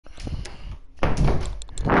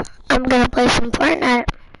I'm gonna play some Fortnite.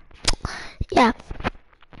 Yeah,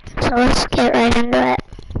 so let's get right into it.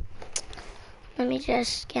 Let me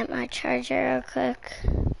just get my charger real quick.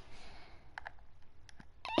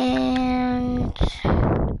 And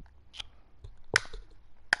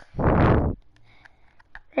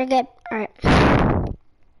we're good. Alright.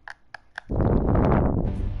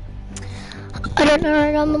 I don't know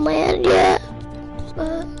where I'm on the land yet,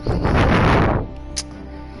 but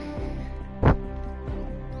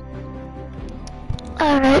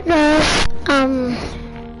alright guys,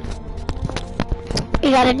 we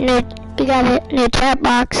got a new chat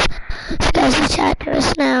box. So you guys can chat to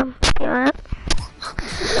us now if you want.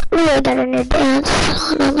 We got a new dance.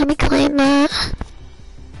 Hold on, let me claim that.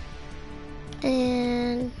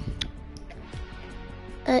 And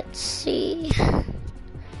let's see.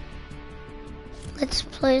 Let's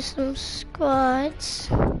play some squads.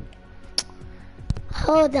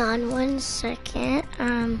 Hold on 1 second.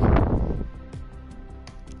 I'm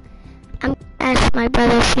gonna ask my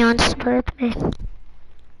brother if he wants to play with me.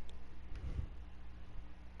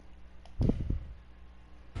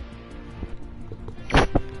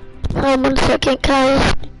 Hold on 1 second,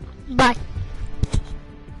 guys. Bye.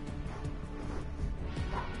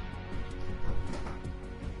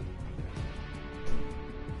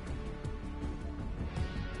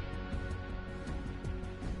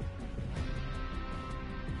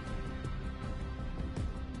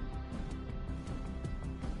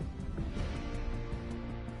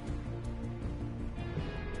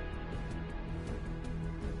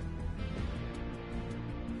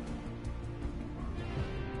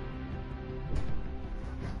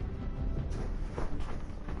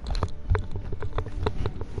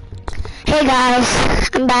 Hey guys,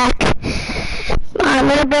 I'm back. My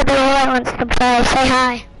little brother Rory wants to play. Say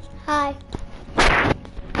hi. Hi.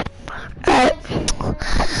 Alright,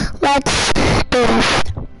 let's do this.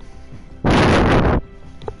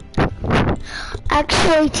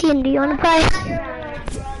 Actually, Teagan, do you want to play?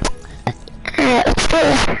 Alright, let's do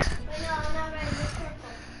this.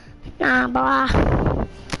 Nah, blah.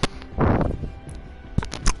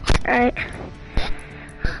 Alright,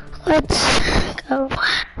 let's go.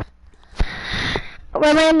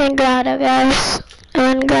 We're landing grotto, guys.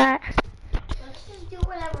 Land grotto. Let's just do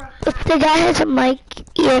whatever. If the guy has a mic,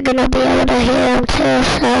 you're gonna be able to hear him too,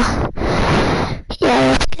 so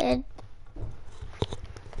yeah, that's good.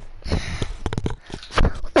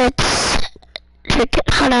 Let's check it.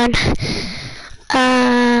 Hold on.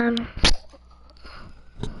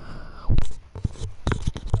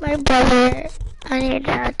 My brother, I need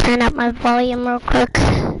to turn up my volume real quick.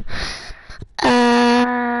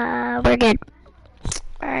 We're good.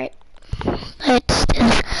 Alright, let's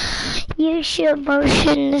use your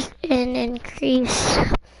motions and increase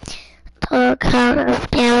the count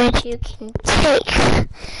of damage you can take.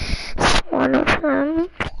 It's one of them.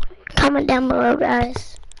 Comment down below,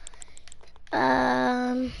 guys.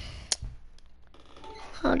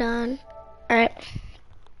 Hold on. Alright.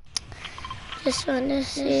 Just want to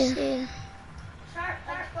see. Sharp,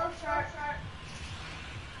 let's go sharp.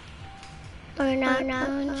 We're not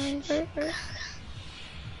on sharp.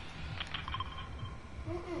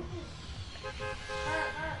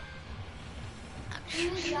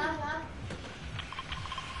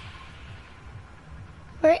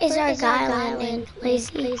 Where is our guy landing?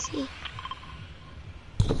 Lazy.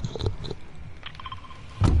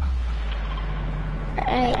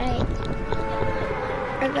 Alright.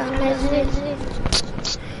 We're gonna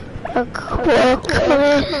visit a quick.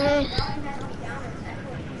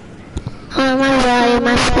 Oh my volume, I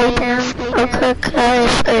stay down. Real quick,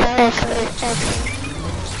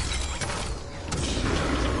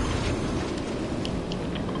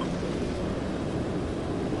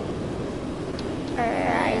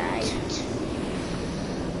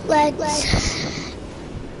 Alright. Let's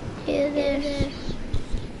do this.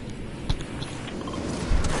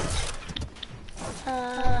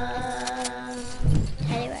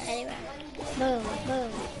 Anyway. Boom.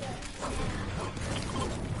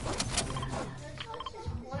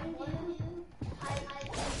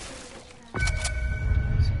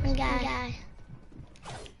 Some guy.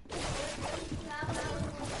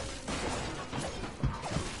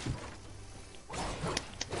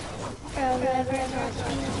 Whoever's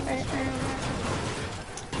watching this right now,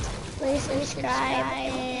 please subscribe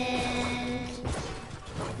and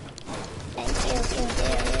thank you.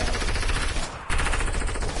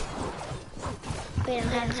 We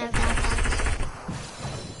don't have that.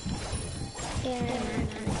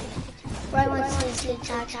 Roy wants to do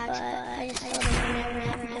TikToks, but I just told him I'm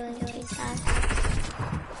never doing TikToks.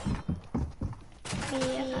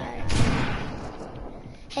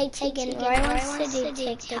 Hey Hey Teagan, Rory wants to do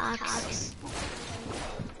TikToks.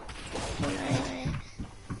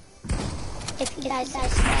 If you guys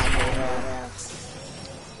subscribe, I will.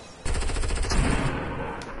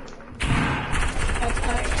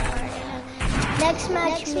 Next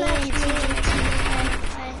match, me and Teagan.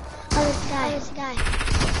 Oh, this guy.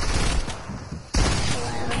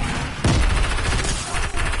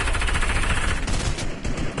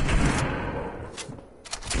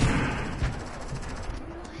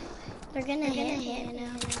 They're gonna hit now.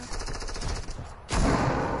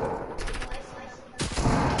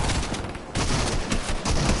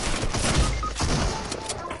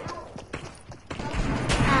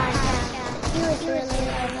 He was really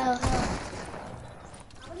low.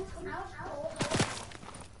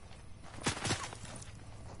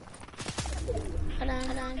 Hold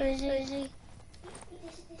on. Where is he?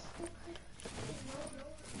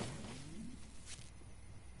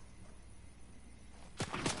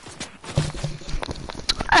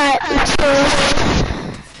 Alright, let's do it.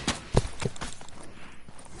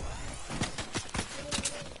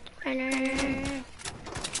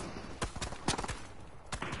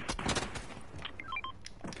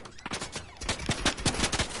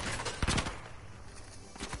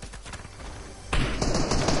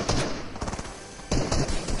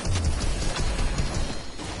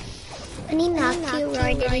 When he knocked you,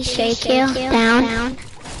 Roy, did he shake you down?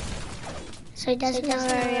 So he doesn't know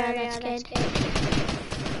where you are, that's good.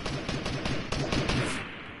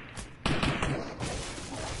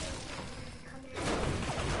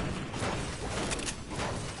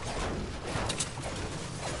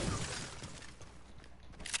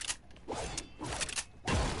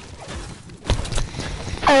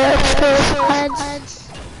 Heads.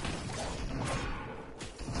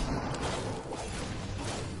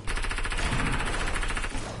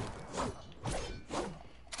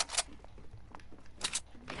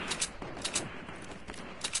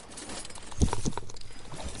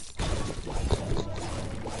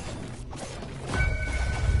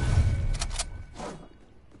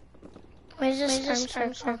 Where's this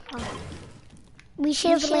storm circle? We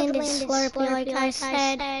should have landed Slurpee like I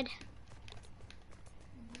said.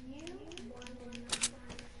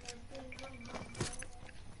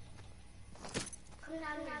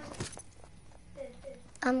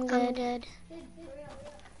 I'm good.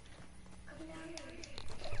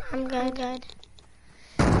 I'm good.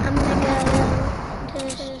 I'm gonna go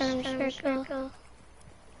to the storm circle.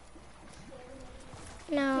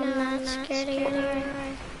 No, I'm not scared of you.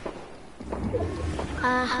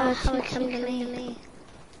 How about you come to me?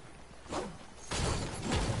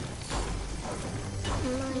 Oh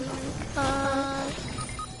my god.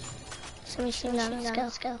 So machine gun,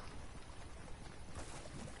 let's go.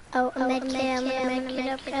 Oh, I'm gonna make it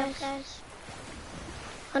up, guys.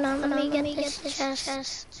 Hold on, let me get this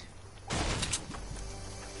chest.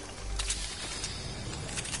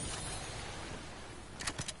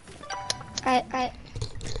 Alright.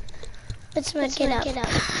 Let's make it up.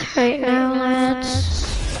 Right now, let's...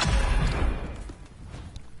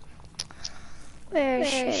 Where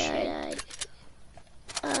should I...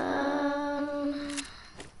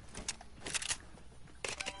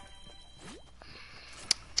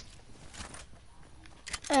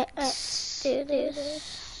 Let's do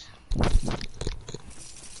this.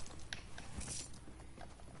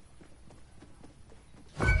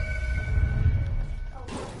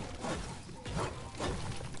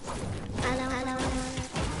 I know.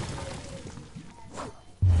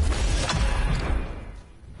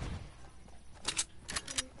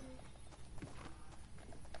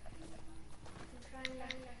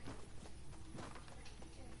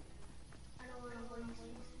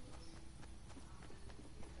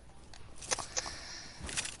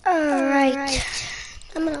 Alright,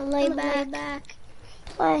 I'm gonna lay back.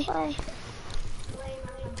 Play.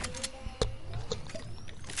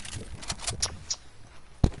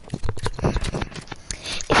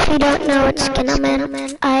 If you don't know what skin I'm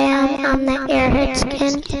in, I am on the airhead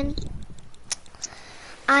skin.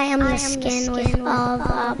 I am the skin with all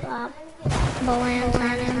the lands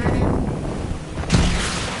on it.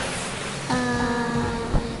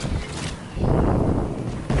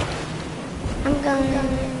 I'm going to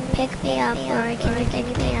pick me up, or can you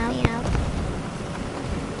pick me up?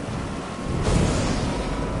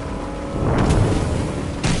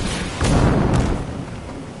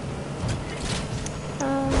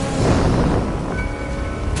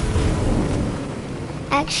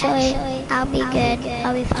 Actually, I'll be good.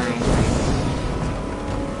 I'll be fine.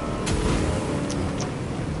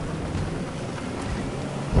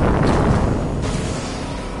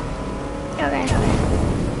 Okay.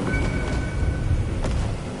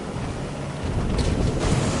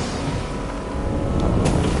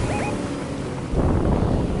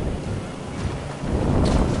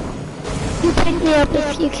 me up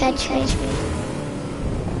if you catch me.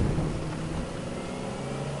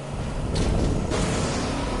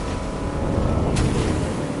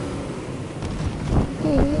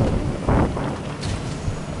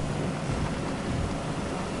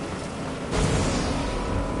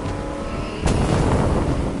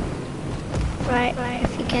 Right,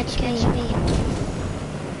 if you catch me.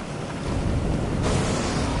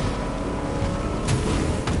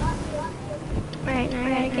 Right, now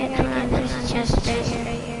I gotta get on this chest right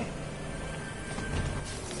here.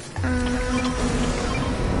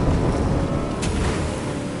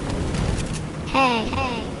 Hey.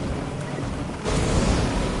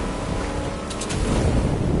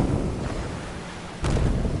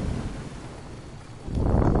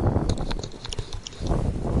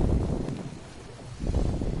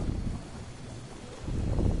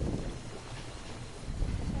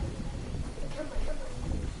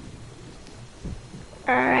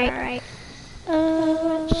 Alright.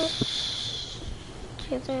 Let's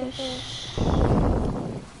do this.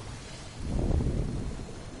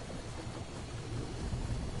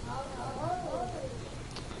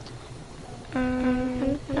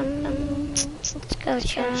 Let's go,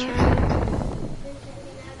 chat.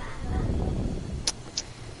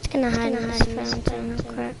 It's gonna hide in this fountain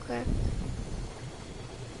real quick.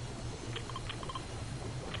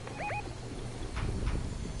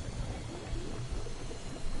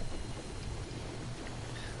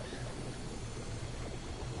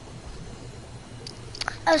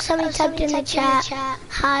 Oh, somebody typed in the chat,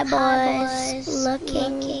 hi boys,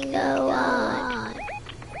 looking go on.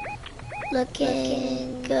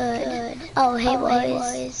 Looking good. Oh, hey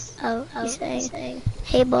boys. Oh, he's saying,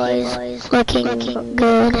 hey boys, looking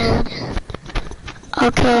good.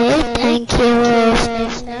 Okay, thank you for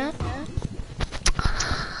saying that.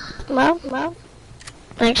 Well,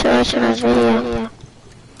 thanks for watching my video.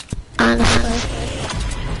 Honestly.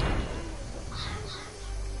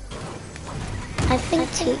 I think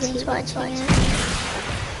Teagan's watching it.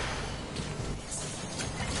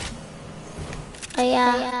 Oh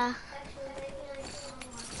yeah.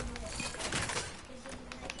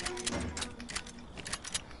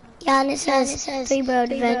 Yeah, and it says Free Bro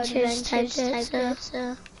Adventures typed it,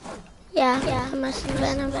 so yeah, it must have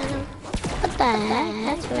been him. What the heck?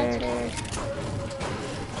 That's weird.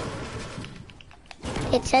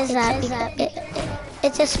 It says that because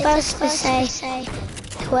it's just supposed to say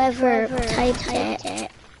whoever typed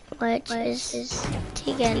it, which is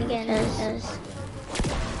Teagan, because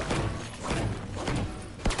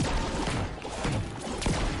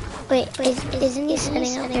wait, isn't he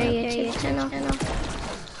setting up their YouTube channel?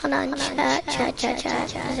 Hold on, chat. Is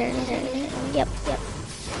there anything? Yep.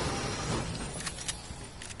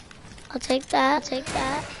 I'll take that.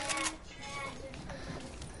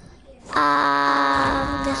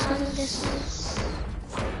 This one.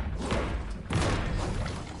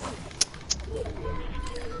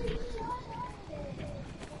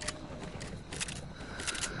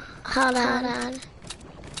 Hold on.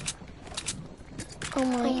 Oh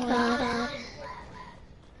my god.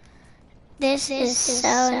 This is so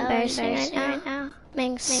embarrassing right now.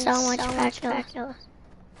 Makes so much practice.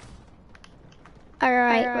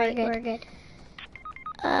 Alright, we're good.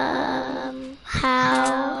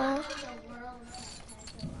 How?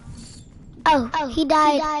 Oh, he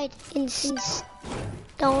died.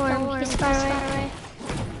 Don't worry, he's far away.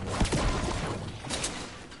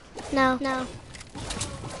 No.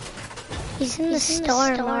 He's in the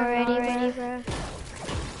storm already, bro.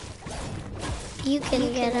 You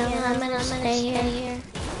can get him. I'm gonna stay here.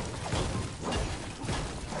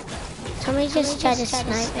 Somebody just tried to snipe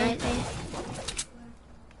me.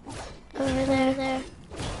 Over there.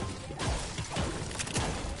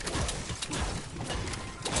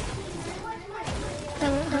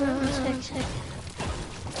 Hold on, 1 sec.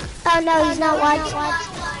 Oh no, he's not watching.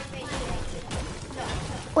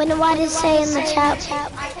 What does it say in the chat?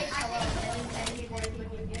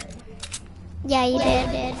 Yeah, you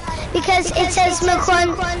did. Because it says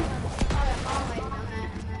McClung.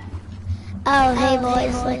 Oh, hey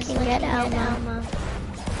boys, looking good.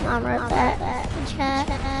 Mom wrote that in chat.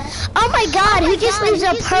 Oh my god, who just leaves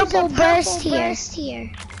a purple burst here?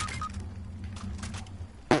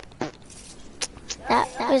 That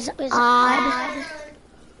was odd.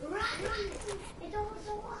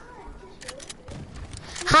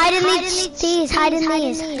 Hide in these.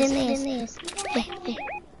 Hey.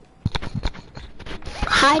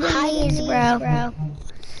 Hide in these, bro.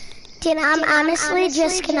 Dude, I'm honestly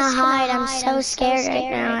just gonna hide. I'm so scared right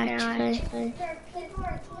now, actually.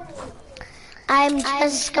 I'm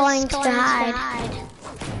just going to hide.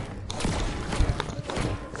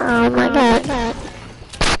 Oh my god.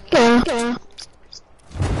 Yeah.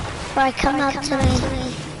 Right, come up to me.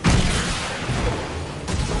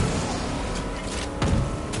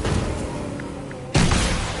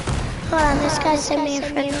 Hold on, this guy sent me a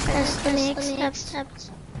friend request. Let me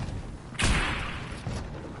accept.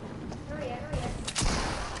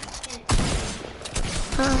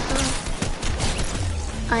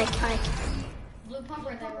 Ike. Blue pump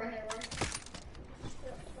right there.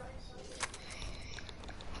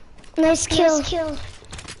 Nice kill.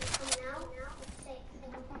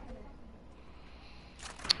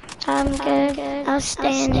 I'm good. I'll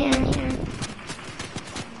stand here.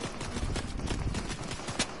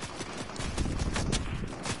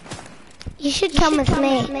 You should come with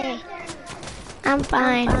me. I'm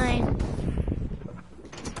fine.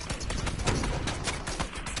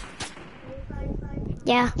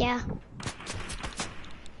 Yeah.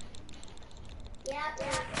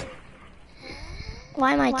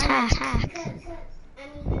 Why am I tack?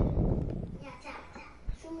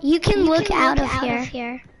 You can look out of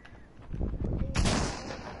here.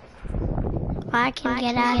 I can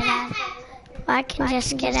get out. I can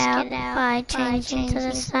just get out by changing to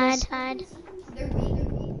the side.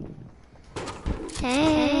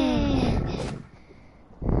 Hey.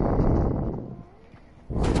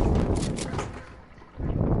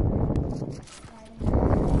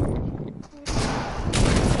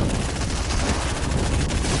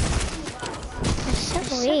 They're so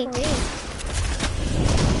weak.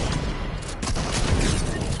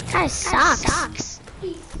 Guys sucks.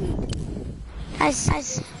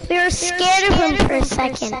 We were scared of him for a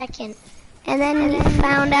second. And then we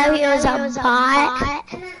found out he was a bot.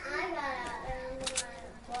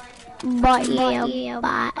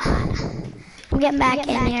 Bot. I'm getting back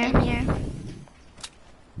in here.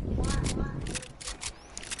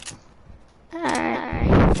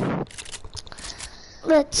 Alright.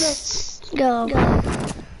 Let's go.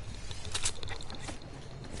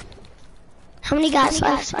 How many guys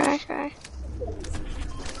left?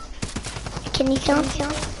 Can you kill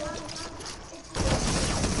him?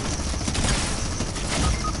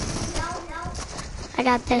 I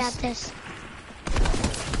got this.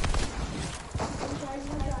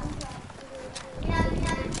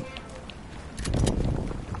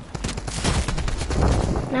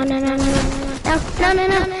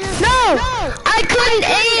 No. I couldn't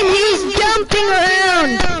aim. He's jumping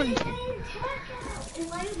around.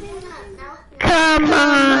 Come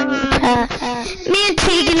on. Me and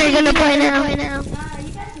Teagan are gonna play now.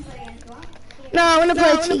 No, I wanna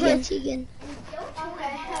play Teagan.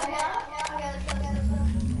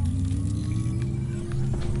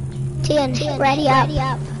 Teagan, ready up.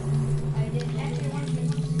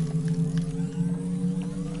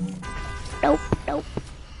 Nope.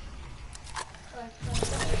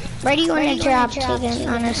 Where do you want to drop, Teagan,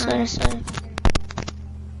 honestly?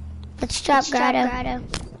 Let's drop Grotto.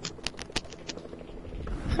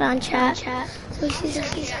 Put on chat.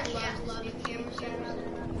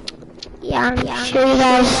 Yeah, I'm sure you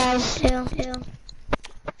guys do.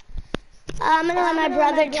 I'm gonna let my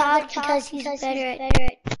brother talk because he's better at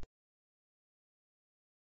it.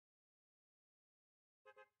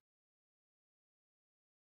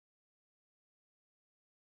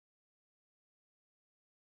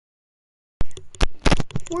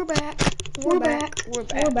 We're back.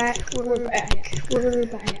 Okay.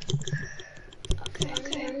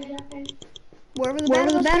 Wherever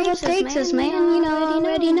the battle takes us, man, you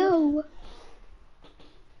already know.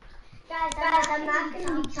 Guys, I'm not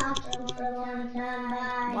gonna be talking for a long time.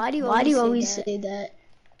 Bye. Why do you always say that?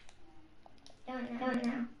 Don't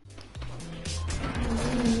know.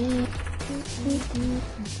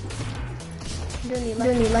 Doing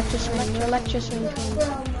the electric swing.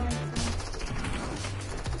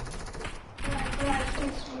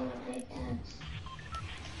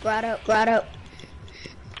 Grotto.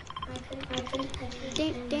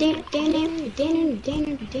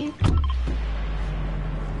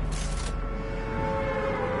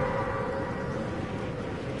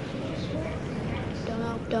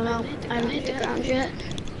 Don't know. I haven't hit the ground yet.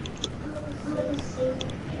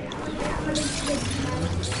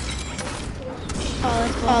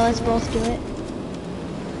 Oh, let's both do it.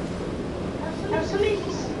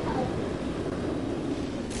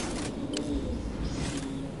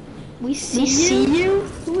 We see you?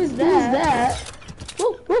 Who is that?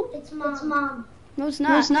 Woo. It's mom. No, it's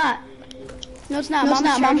not.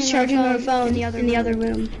 Mom's charging her phone in the other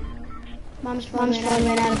room. Mom's phone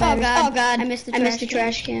ran out of battery. Oh God! I missed the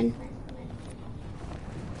trash can.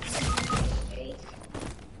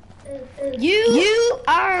 You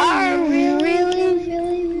are really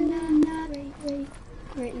not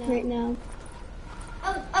right now.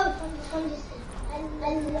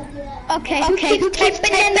 Oh, Okay, who types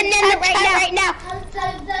banana right now?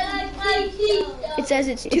 It says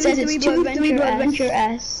it's 2 3 boat adventure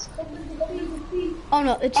S. Oh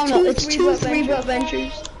no, it's 2 3 boat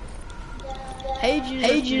adventures.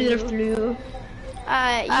 Pages of blue.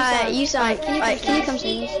 You sound. Can you come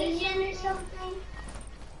see this?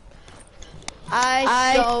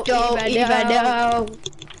 I don't even know.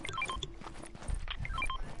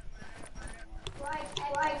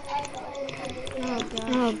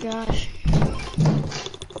 Oh gosh.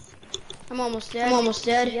 I'm almost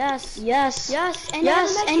dead. Yes. And I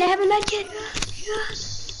haven't met yet.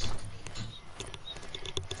 Yes.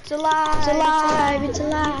 It's alive.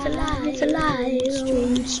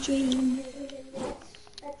 Stream.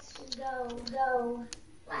 Let's go.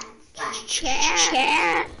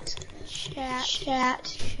 Chat.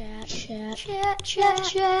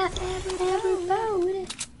 Everybody. Chat.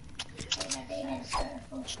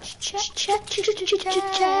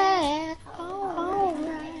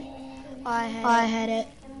 I had it.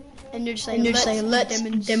 And you're just saying, let's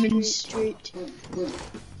demonstrate.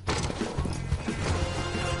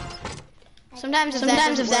 Sometimes if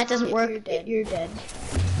that doesn't work, you're dead.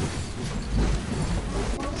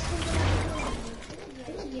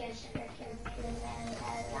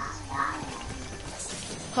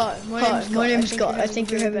 Hi, my name is Scott. I think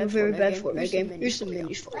you're having a very bad Fortnite game. Here's some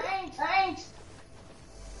minis for you. Thanks.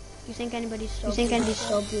 You think anybody's so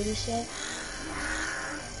Brutus yet?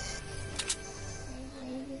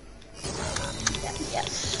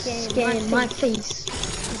 Yes. Scan my face.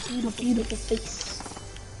 My beautiful face.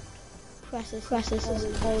 Process is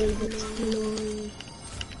all of its glory.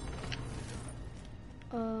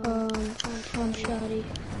 Tom Shoddy.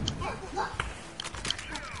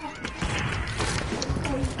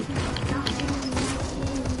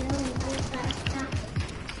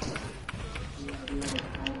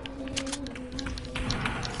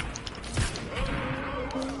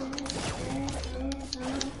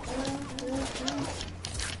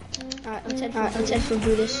 Alright, let's head for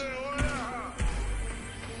Brutus.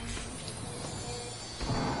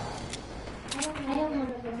 Hello?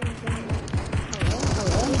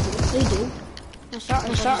 They do. I'll start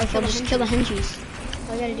if I'll just kill the henchies.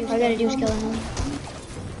 All I gotta do is kill a hench.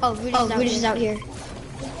 Oh, Brutus is out here.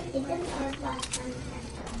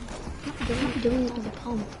 I'm doing the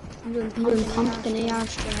pump. I'm doing pump and AR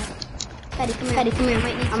strat. Patty, come here.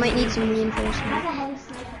 I might need some reinforcement.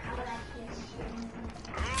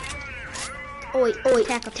 Oh wait,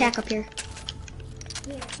 tack up here.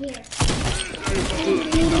 Here.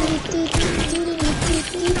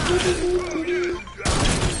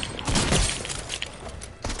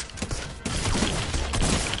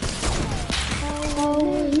 Oh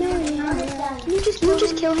no. Can you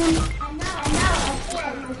just kill him?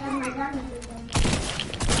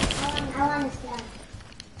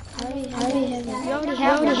 You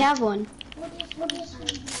already have one.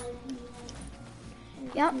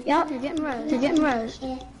 Yep. You're getting rose.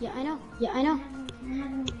 Yeah, I know.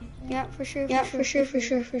 Yeah, for sure. Not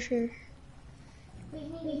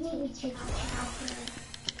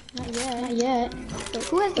yet. But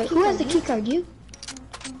who has the key card? You?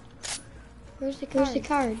 Where's the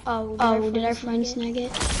card? Oh, did our friend snag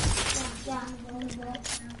it?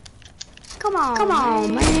 Come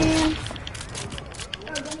on, man.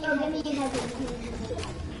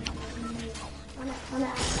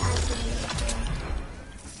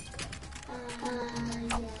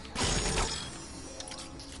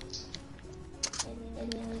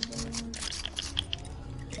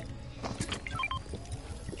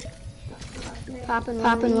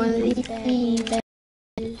 Popping one of these.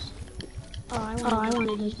 Oh, I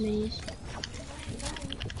wanted those minis.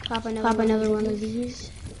 Pop another one of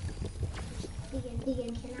these.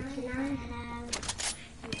 Teagan, can I have...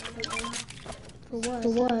 For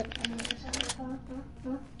what?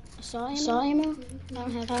 Saw ammo? I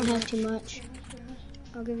don't have too much.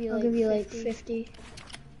 I'll give you like 50.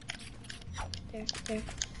 There.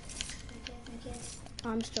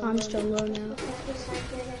 I'm still low now.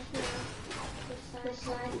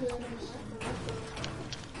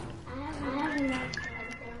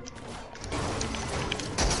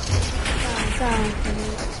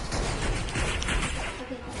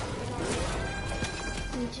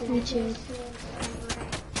 Me too.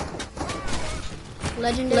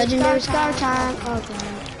 Legendary scar time. Oh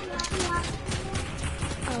god.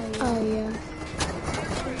 Oh yeah.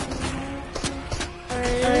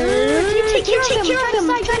 Take care of him.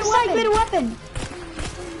 Try to get a weapon.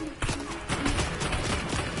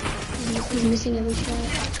 He's missing every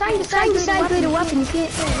shot. Trying to side-grade a weapon. You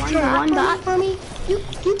can't throw one dot for me? You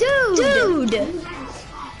dude!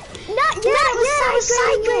 Not yet! I was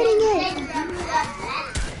side-grading it!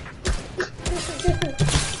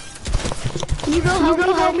 Can you go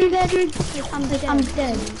help me, Padraig? I'm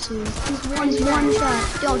dead. Soon. He's one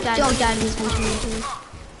shot. Don't die to this one.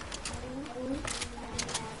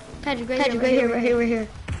 Padraig, right here.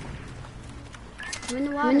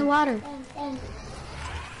 I'm in the water.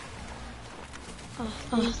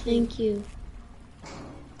 Oh, thank you.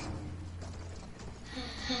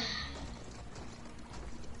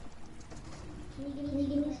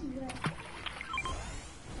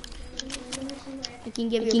 I can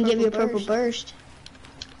give you a purple burst.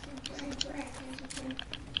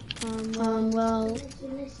 Well,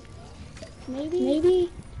 maybe.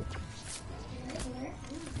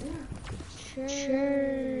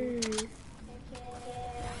 Sure.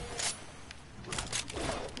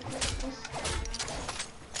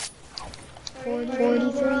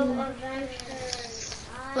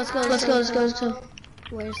 Let's go.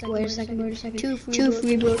 Wait a second. Two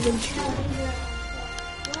free buildings.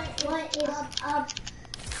 What is up?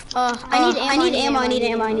 I need ammo.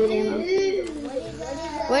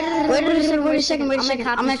 Wait a second.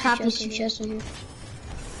 I'm gonna copy these two chests in here.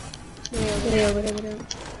 Whatever.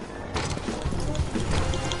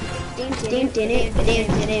 Damn.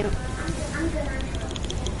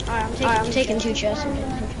 Alright, I'm taking two chests.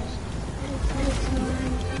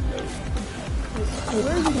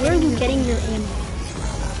 Where are you getting your ammo?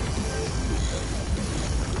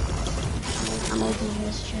 I'm opening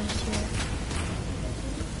this chest here.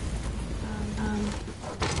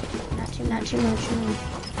 Not too much.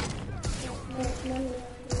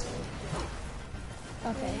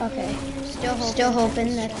 Okay. Still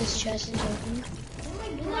hoping that this chest is open.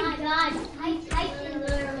 Oh my god, I typed in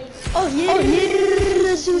literally. Oh yeah.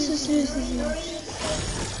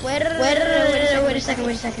 Wait a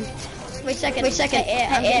second.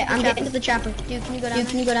 I'm getting to the chopper. Dude, can you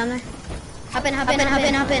go down there? Hop in.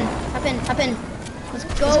 Let's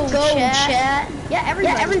go, chat. Yeah,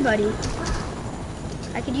 everybody.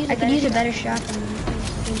 I could use a better shot than you. Wait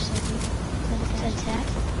a second. Is that attack?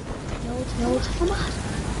 No, it's come on.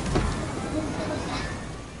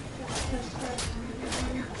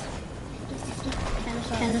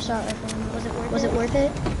 Kind of saw it. Was it worth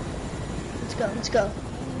it? Let's go.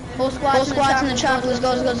 Whole squad's in the chopper. Let's go.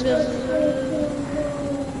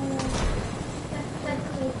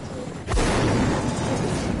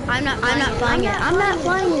 I'm not flying it.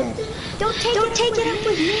 Don't take it up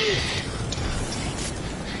with me.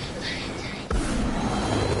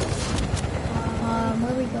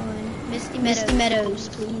 Where are we going? Misty Meadows,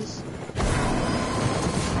 please.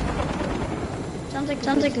 Sounds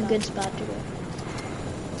like a good spot to go.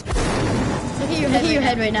 Look at your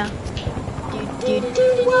head right now. Dude.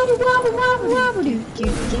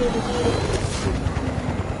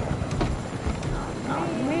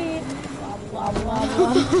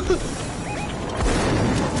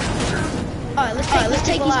 Alright, let's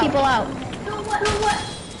take these people out. What?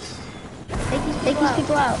 Take these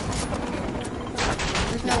people out.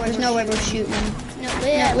 There's no way we're shooting them. No,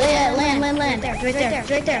 land.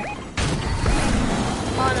 Right there.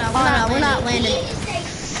 Oh no, we're not landing.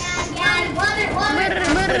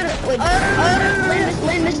 Wait,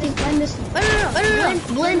 land Misty. No.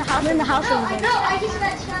 Land the house over there. No, I just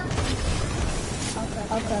got shot.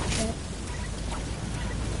 I'll cut it.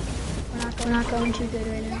 We're not going too good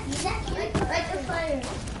right now. Like the fire.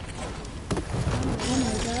 Oh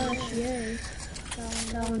my gosh, yay.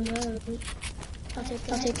 Down road. I'll take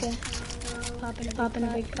a pop in a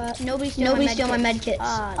big pot. Nobody steal my med kits.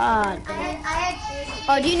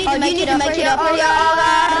 Oh, do you need to make it up?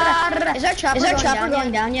 Is our chopper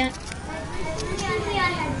going down yet?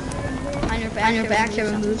 On your back to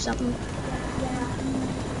remove something?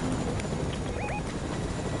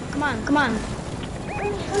 Come on.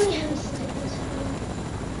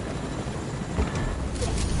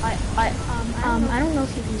 I don't know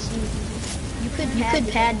if you can see. You could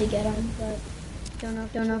pad to get them, but don't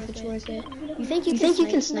know if it's worth it. You think you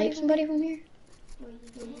can snipe somebody from here?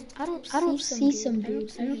 I don't see some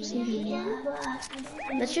dudes. I don't see them anymore.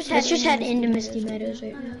 Let's just head into Misty Meadows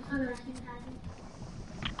right now.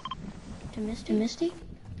 To Misty?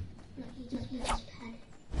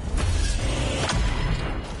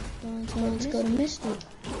 Let's go to Misty.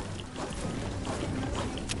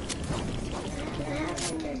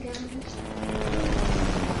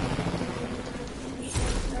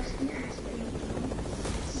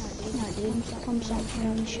 No, dude. Come something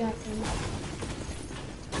on the shotgun.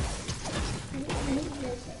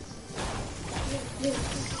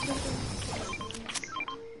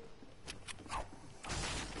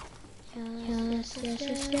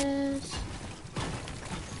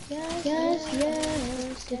 Yes.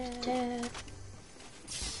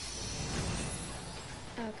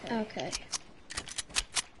 Okay.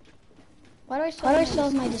 Why do I still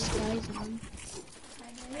have my disguise on?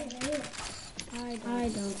 I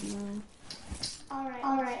don't know.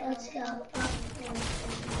 Alright, let's go.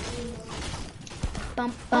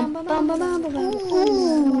 Bum bum bum bum bum bum bum.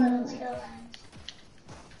 Let's go.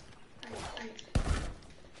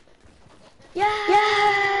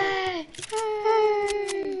 Yay!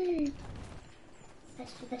 Yay!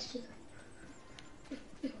 That's too.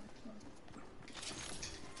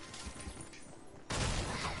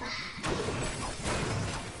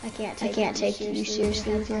 I can't take you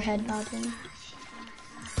seriously with your head bobbing.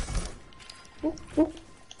 Ooh, ooh.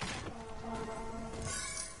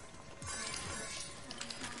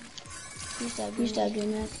 You stop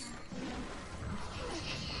doing that.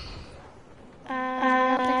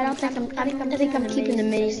 I think I'm keeping the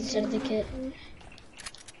minis instead of the kit.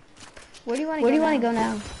 Where do you want to go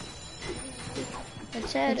now? It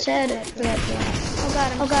said.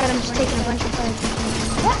 Oh god, I'm just taking a bunch of fires.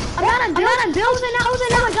 What? I'm not on build. How was I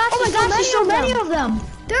not? Oh my gosh, there's so many of them.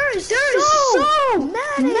 There's so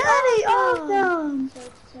many of them.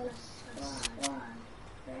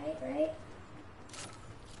 Right?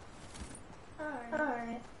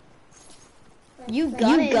 Alright. You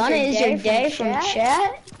gun it is your day from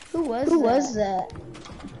chat? Who was that?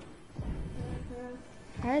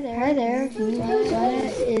 Hi there. You gun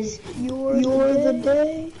it is your the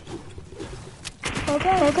day.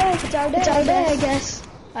 Okay, it's our day, I guess.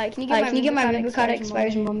 Alright, can you get my memory card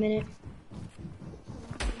expires in 1 minute?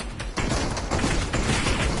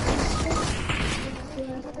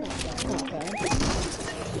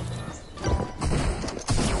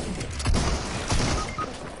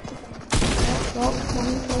 Well,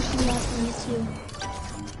 one person left and it's you.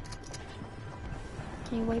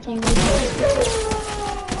 Can you wait?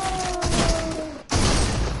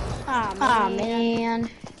 Aw, man.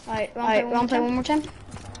 Alright, wanna play one more time?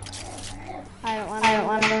 I don't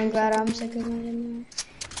wanna run glad I'm sick of it.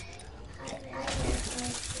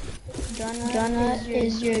 Gunna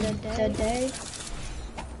is your the day.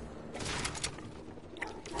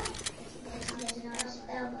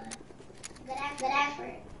 Good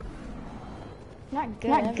effort. Not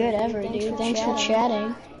good ever, dude. Thanks for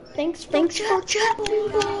chatting. Thanks for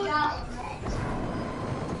chatting.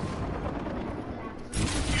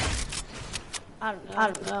 I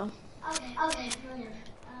don't know. Okay.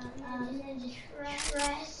 Just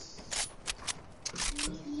press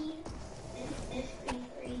E.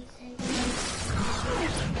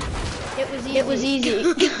 It was easy.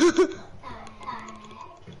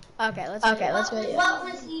 Okay, let's wait. What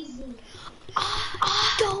was easy?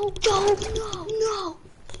 Don't no.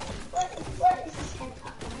 What is this head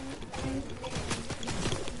talking?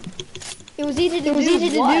 It was easy to do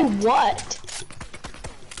what?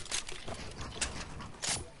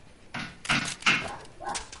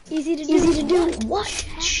 Easy to do what?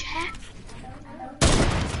 Chat.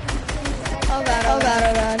 Oh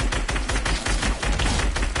god.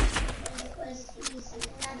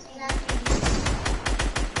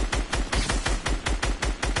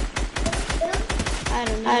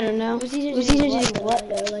 I don't know. It was easy to do what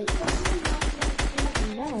though? Like,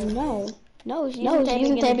 no. She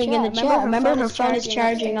isn't typing in the chat. Remember her phone is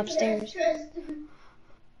charging upstairs.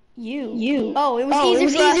 You. Oh, it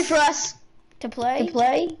was easy for us to play.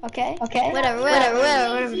 Okay.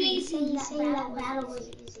 Whatever. You saying that battle was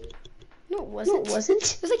easy. No, it wasn't.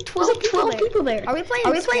 It was like 12 people there. Are we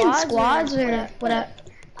playing squads or what?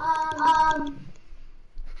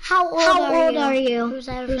 How old are you? Who's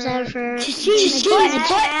that for?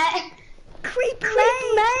 Creep,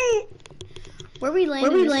 mate. Where we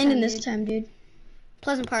landing this time, dude?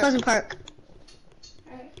 Pleasant Park.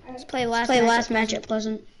 Let's play last match at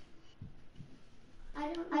Pleasant.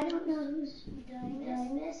 I don't know who's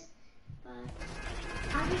doing this, but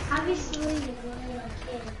obviously you're really a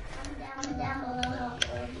kid. Comment down below.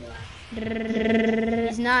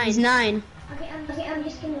 He's 9. Okay, I'm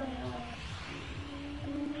just gonna.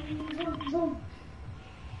 Boom.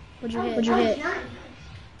 What'd you hit?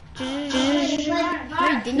 No,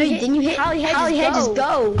 didn't you hit? Holly head just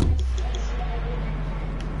go.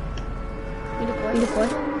 You deploy?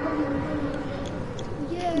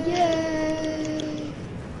 Yay!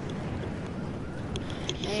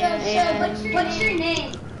 So what's your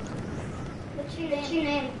name? What's your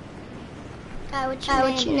name?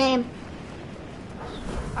 What's your name?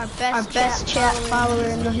 Our best chat follower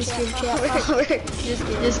in the history of chat follower.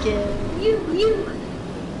 Just kidding. You.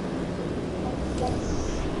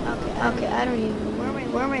 Okay, I don't even know.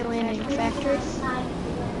 Where am I landing? Factory?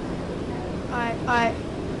 Alright.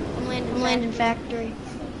 I'm landing factory.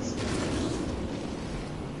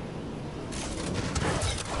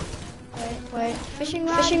 Wait. Fishing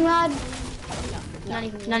rod? No,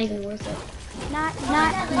 not even worth it. Not. Oh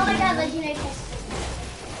my god, legendary test.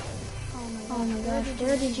 Oh my gosh,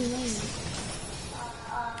 where did you land?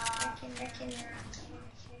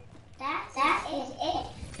 That is it.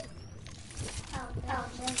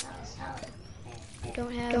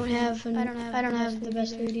 I don't have the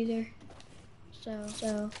best food either.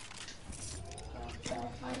 So.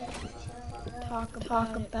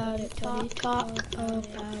 Talk about it, Tony. Talk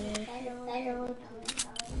about it.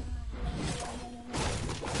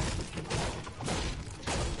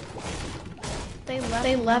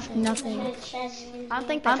 They left nothing. I don't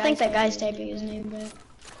think that guy's typing his name back.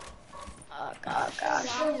 Oh gosh.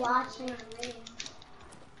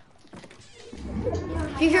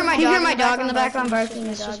 If you hear my dog in the background barking,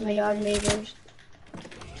 it's just my dog neighbors.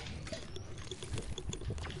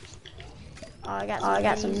 Oh, I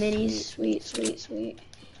got some minis. Sweet.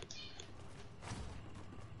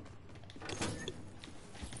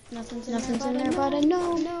 Nothing's in there but a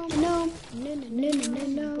no. I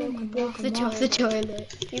broke the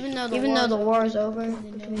toilet. Even though the war is over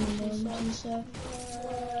between the Muslims and stuff.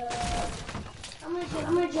 I'm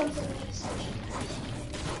gonna jump in the section.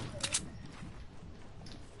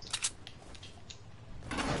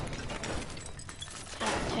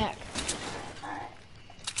 Attack.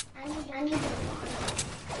 I need to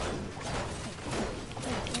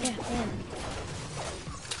Yeah.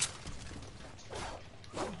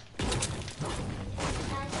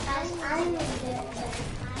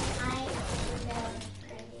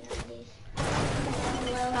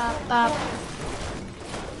 Pop.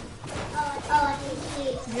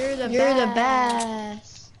 You're the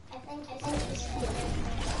best.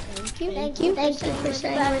 Thank you for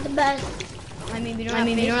saying we're the best. I mean, we don't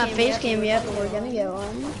have face cam yet, but we're gonna get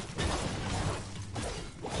one.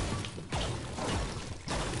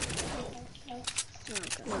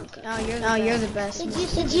 Oh, you're the best.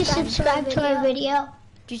 Did you subscribe to our video?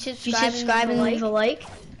 Did you subscribe and leave a like?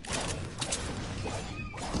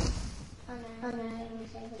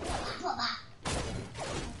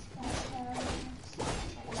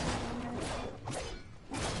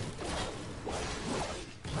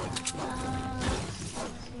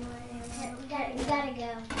 We gotta go.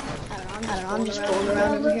 I don't know, I'm just going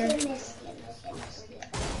around over here.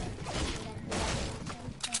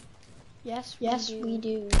 Yes, we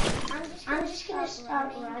do. I'm just gonna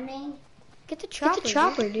start running. Get the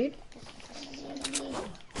chopper, dude.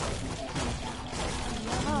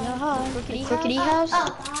 Crookedy house?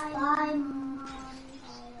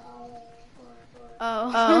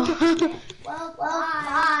 Oh. Well,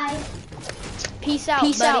 bye. Peace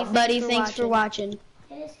out, buddy. Thanks for watching.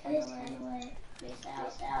 It is kind of late. Peace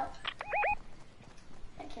out.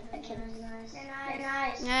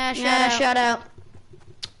 They're nice. Shout out.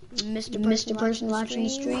 Mr. Person watching the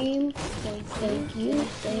stream. Thank you.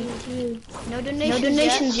 No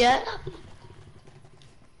donations yet.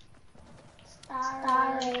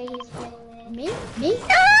 Star Me?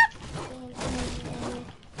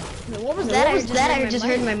 What was that? I just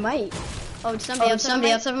heard my mic. Oh,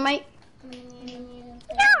 somebody else have a mic?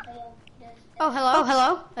 Oh,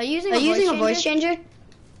 hello. Are you using a voice changer?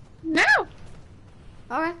 No.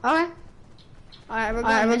 Alright,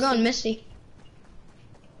 we're going Misty.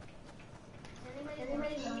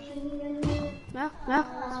 No.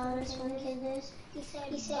 This one kid is. He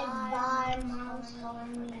said bye, Mom's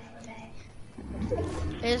calling me today.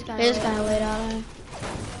 It is kind of late out there.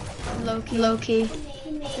 Low key.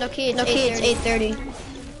 It's 8:30.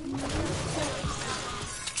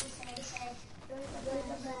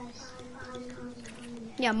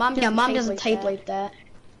 Yeah, mom doesn't type like that.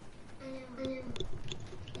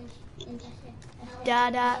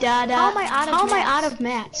 Da. How am I out of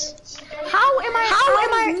mats? How am I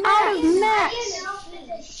out of mats?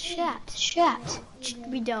 Chat.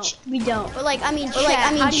 We don't. But how do you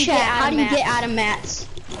get out of mats?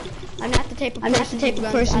 I'm not the type of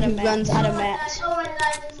person who runs out of mats. Oh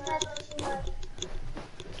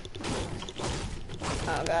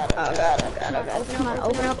god.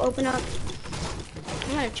 Open up.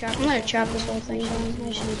 I'm gonna chop this whole thing down.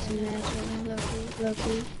 I should need some mats. Low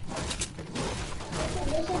key.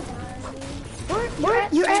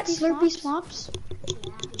 You're at Slurpy Swamps?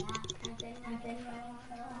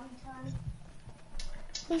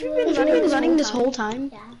 Have you been running this whole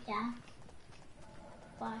time? Yeah.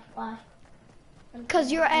 Why?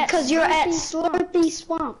 Cause you're at Slurpy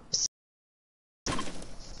Swamps. Does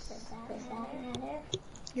that matter?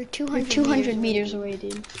 You're 200 meters away,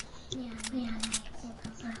 dude. Yeah.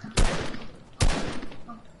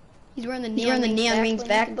 He's wearing the neon rings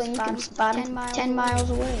back, but you can spot him 10 miles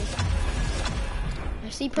away. I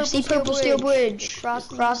see purple steel bridge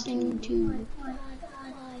crossing to.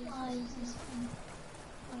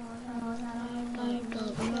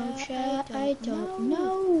 chat, I don't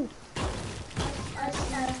know.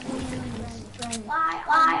 Why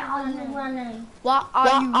are you running? Why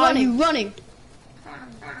are you running?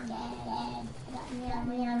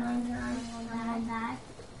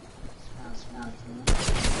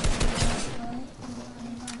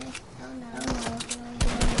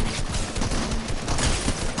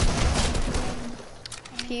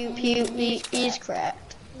 Pew is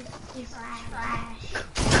cracked.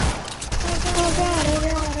 Oh God.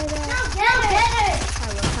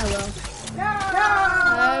 I will.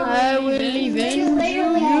 I will avenge you.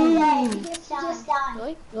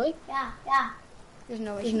 Really? Yeah. There's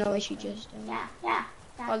no way she just died. Yeah.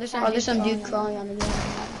 Oh, there's some dude crawling on the ground.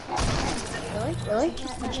 Really?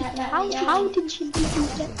 How did she even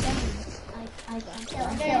get down? I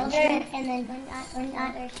killed her, and then when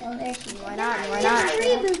I killed her, she Why not?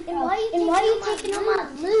 And why are you taking all my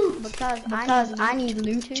loot? Because I need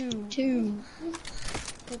loot too.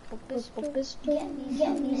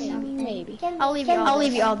 Maybe. I'll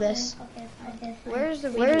leave you all this. Where's the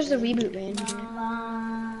reboot van?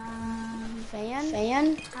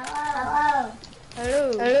 Fan?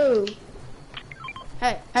 Hello.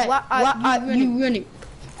 Hey, what are you running?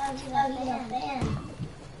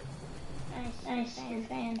 Nice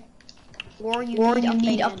fan. Or you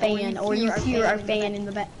need a fan, or you hear a fan in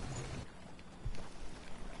the back.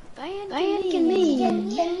 Fan can be.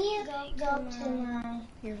 Can you go to my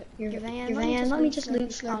your van? Let me just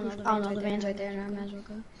loot. Oh no, the van's right there, and I might as well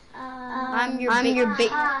go. I'm your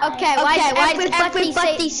big. Okay, why does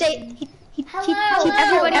everybody say?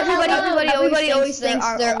 Everybody always thinks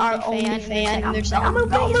they're our only fan, and they're just like, I'm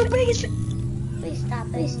the biggest fan. Please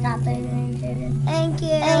stop it. Thank you.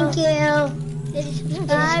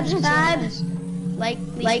 Subscribe.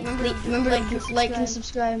 Remember to like and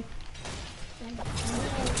subscribe.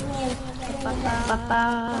 I'm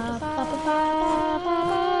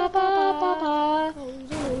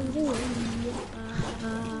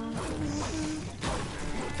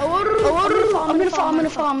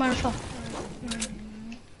gonna fall.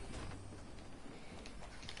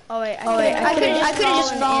 Oh wait, I could have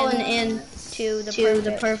just fallen into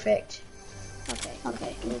the perfect. Okay. I'm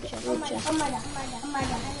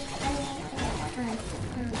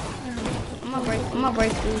gonna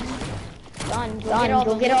break these. Done.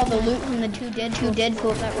 Go get all the loot from the two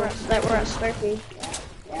Deadpool that were at Slurpee.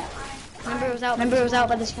 Remember it was out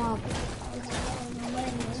by the swamp.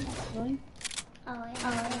 Really?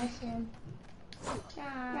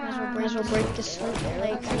 Might as well break this Slurpee.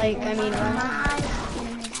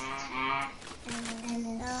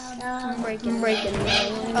 Breaking.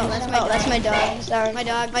 Oh, that's my dog. Sorry. My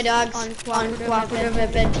dog's on cooperative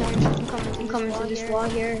at bedtime. I'm coming through this wall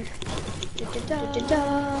here.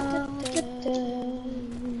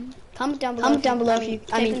 Comment down below if you.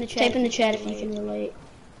 Type in the chat if you can relate.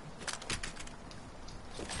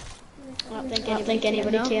 I don't think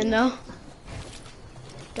anybody can though.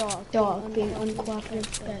 Dog being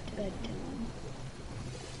uncooperative at bedtime.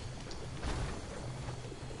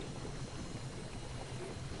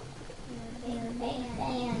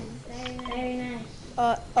 Very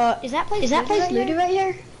nice. Is that place looted right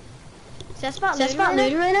here? Is that spot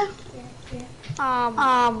looted right now?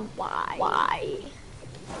 Yeah. Why?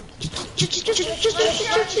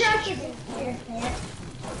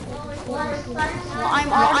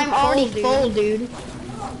 I'm already full, dude.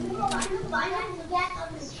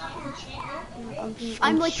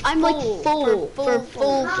 I'm like full.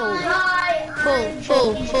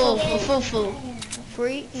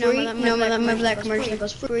 Free? No, remember that commercial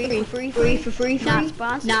goes free.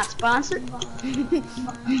 Not sponsored.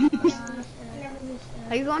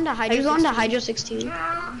 Are you going to Hydro 16?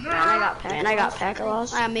 I got pack a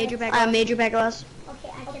loss. I have major pack a loss. Okay,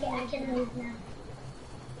 I can leave now.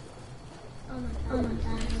 Oh my god,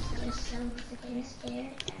 I'm just so freaking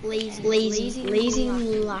scared.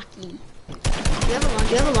 Lazy lucky. Do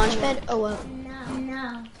you have a launch pad? Oh well.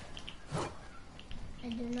 No. I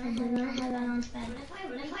do not have a launch pad.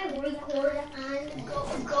 If I record on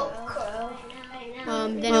GoPro,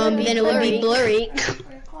 then it would be blurry.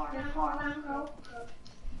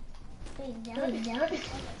 Please don't.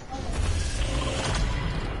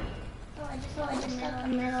 I just got the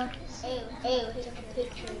middle. Ew, took a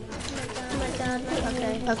picture. Oh my god.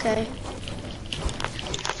 Okay.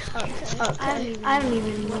 I don't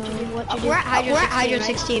even know what to do. We're at Hydro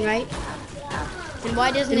 16, right? Then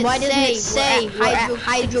why doesn't it say we're at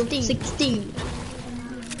Hydro 16?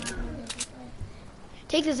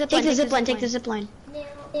 Take the zipline.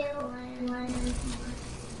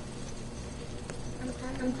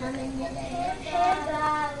 I'm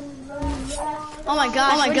Oh my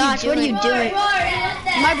gosh, what are you doing?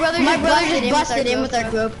 My brother just busted in with our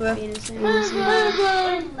GoPro.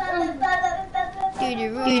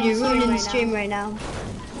 Dude, you're ruining the stream right now.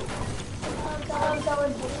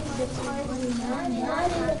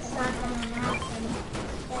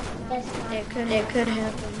 It could happen.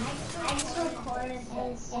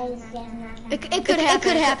 It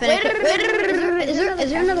could happen. Is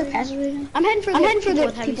there another passage region? I'm heading for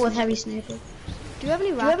the people with heavy sniper. Do you have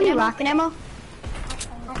any rocket ammo?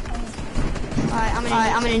 Alright,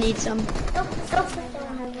 I'm gonna need some.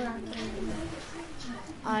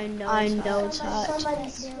 I know it's hot.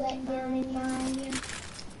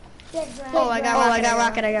 Oh, I got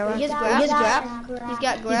rocket. He's grab. He's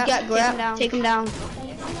got grab. Take him down.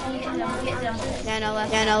 Yeah, no,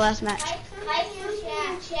 last match.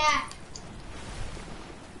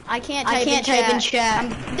 I can't type in chat.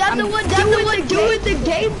 That's what doing the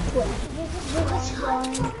gameplay.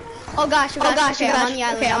 Oh gosh. Okay,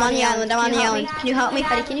 I'm on the island. Can you help me?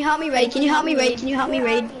 Ready? Can you help me raid?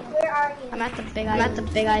 Where are you? I'm at the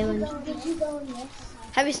big island. Did you go in this?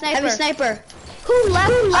 Heavy sniper. Who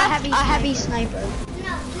left a heavy sniper?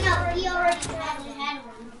 No, he already had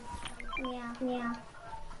one. Yeah.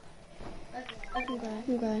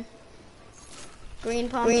 Okay. Green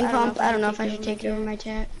pump. I don't know if I should take it over my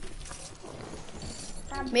tack.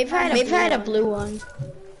 Maybe if I had a blue one.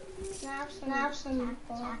 Snap some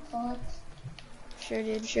bullets. Sure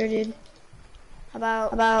did.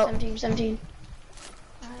 About 17. Is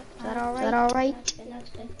that alright? That's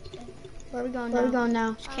good. Where are we going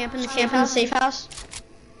now? Just camp in the safe house.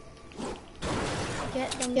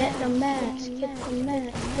 Get the max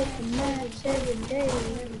every day.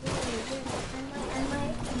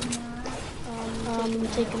 I'm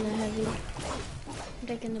taking the heavy.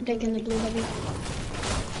 I'm taking the blue heavy.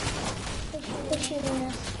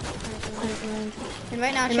 And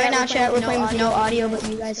right now, chat, we're playing with no audio, but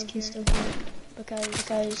you guys can still hear it.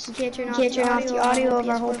 Because you can't turn off the audio of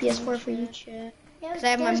our whole PS4 for you, chat. Because I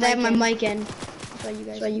have my mic in. That's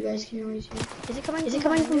why you guys can always hear. Is it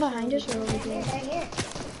coming from behind us or over here?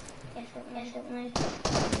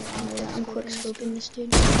 I'm quick scoping this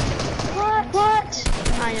dude. What?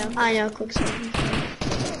 I know, quick scoping.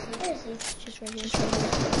 Just right here.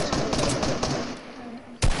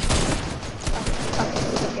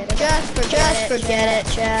 Just forget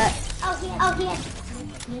it, chat. Oh, yeah.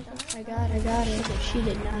 I got it. She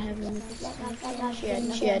did not have anything.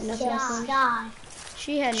 She had nothing.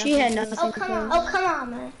 She had nothing. Oh, come on,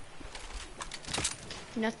 man.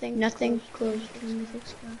 Nothing close.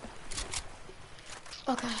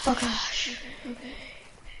 Oh gosh. Okay.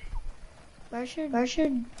 Where should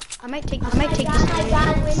I might take this. Oh my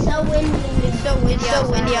God, it's so windy. It's so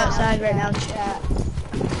windy outside right now, chat.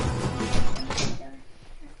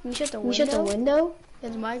 Can you shut the window?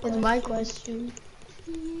 That's my question.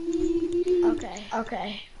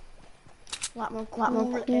 Okay. A lot more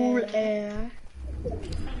cool air.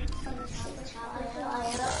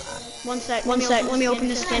 One sec. Let me open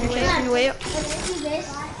this scanner case on your way up.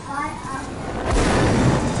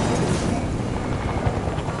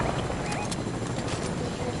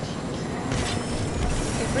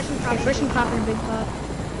 First I'm popping a big pot.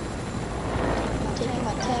 Taking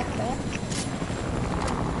my tack back.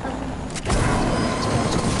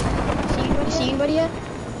 You see anybody yet?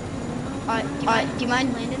 Alright, do you mind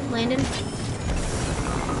landing?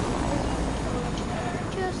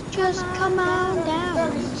 Just come on down.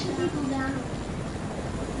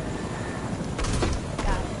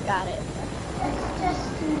 Got it.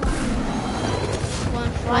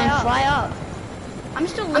 Fly up. I'm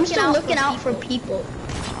still looking out for people.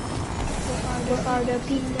 Where are the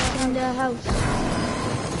people in the house?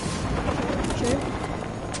 Sure.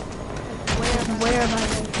 Where am I?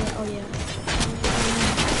 Oh yeah.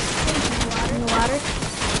 In the water?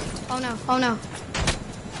 Oh no.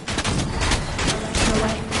 No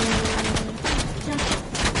way.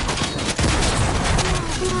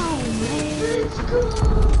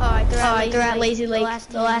 Alright, they're at Lazy Lake.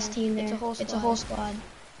 The last team there. It's a whole squad.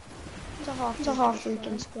 It's a whole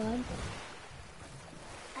freaking squad.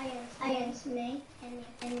 It's me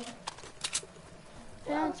and you.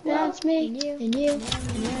 That's me and you and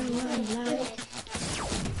everyone like.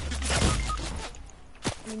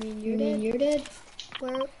 I mean, you're dead.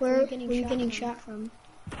 Where are you getting shot from?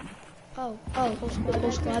 Oh, the whole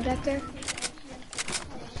squad back there.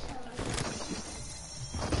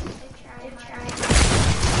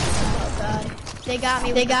 Oh God. They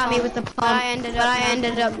got me with the pump. But I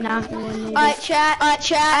ended up knocking one. Alright, chat. I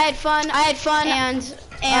had fun.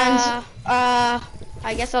 And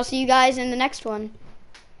I guess I'll see you guys in the next one.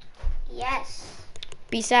 Yes.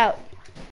 Peace out.